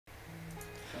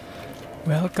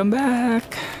Welcome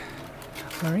back!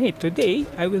 Alright, today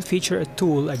I will feature a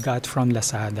tool I got from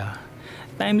Lazada.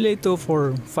 Timely ito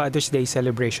for Father's Day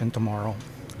celebration tomorrow.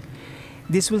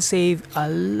 This will save a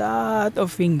lot of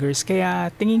fingers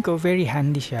kaya tingin ko very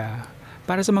handy siya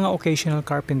para sa mga occasional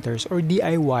carpenters or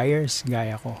DIYers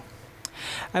gaya ko.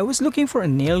 I was looking for a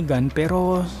nail gun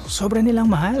pero sobra nilang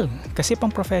mahal kasi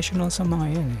pang professional sa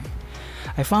mga yan eh.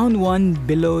 I found one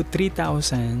below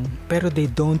 3,000 pero they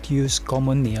don't use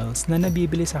common nails na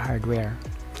nabibili sa hardware.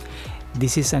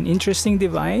 This is an interesting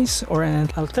device or an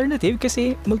alternative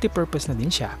kasi multipurpose na din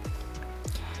siya.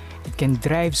 It can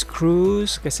drive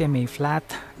screws kasi may flat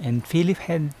and Philip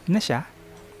head na siya.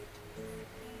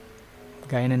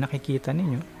 Gaya na nakikita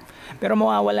ninyo. Pero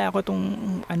mawawala ako tong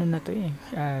ano na to eh,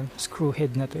 screw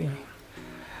head na to eh.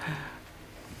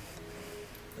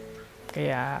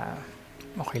 Kaya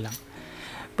okay lang.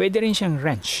 Pwede rin siyang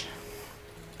wrench.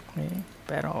 Okay?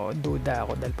 Pero duda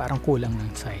ako dahil parang kulang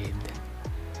ng side.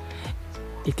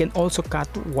 It can also cut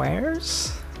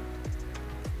wires.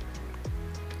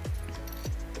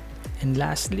 And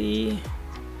lastly,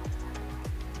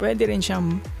 pwede rin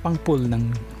siyang pang-pull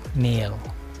ng nail.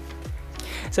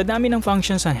 Sa dami ng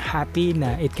functions, I'm happy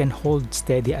na it can hold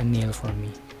steady a nail for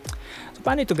me. So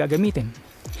paano ito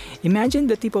gagamitin? Imagine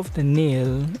the tip of the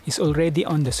nail is already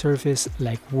on the surface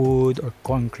like wood or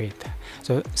concrete.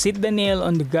 So sit the nail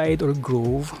on the guide or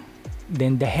groove,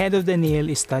 then the head of the nail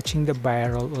is touching the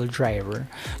barrel or driver.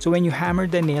 So when you hammer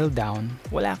the nail down,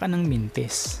 wala ka ng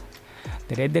mintis.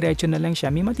 Dire-diretso na lang siya.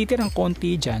 May matitirang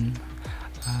konti dyan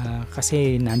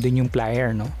kasi nandun yung plier,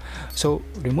 no? So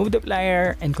remove the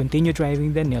plier and continue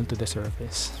driving the nail to the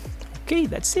surface. Okay,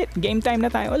 that's it. Game time na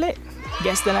tayo ulit.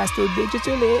 Guess the last 2 digits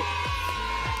ulit.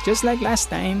 Just like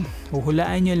last time,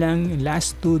 huhulaan nyo lang yung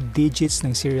last 2 digits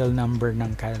ng serial number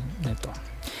ng card na to.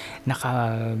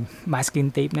 Naka-masking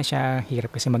tape na siya.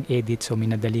 Hirap kasi mag-edit so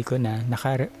minadali ko na.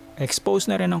 Naka-expose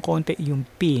na rin ng konti yung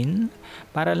pin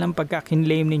para lang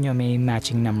pagka-kinlame ninyo may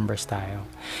matching numbers tayo.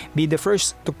 Be the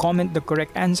first to comment the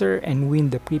correct answer and win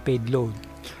the prepaid load.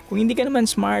 Kung hindi ka naman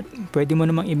smart, pwede mo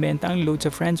namang ibenta ang load sa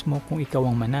friends mo kung ikaw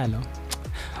ang manalo.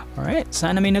 Alright,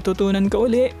 sana may natutunan ka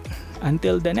uli.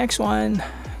 Until the next one,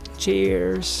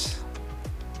 cheers!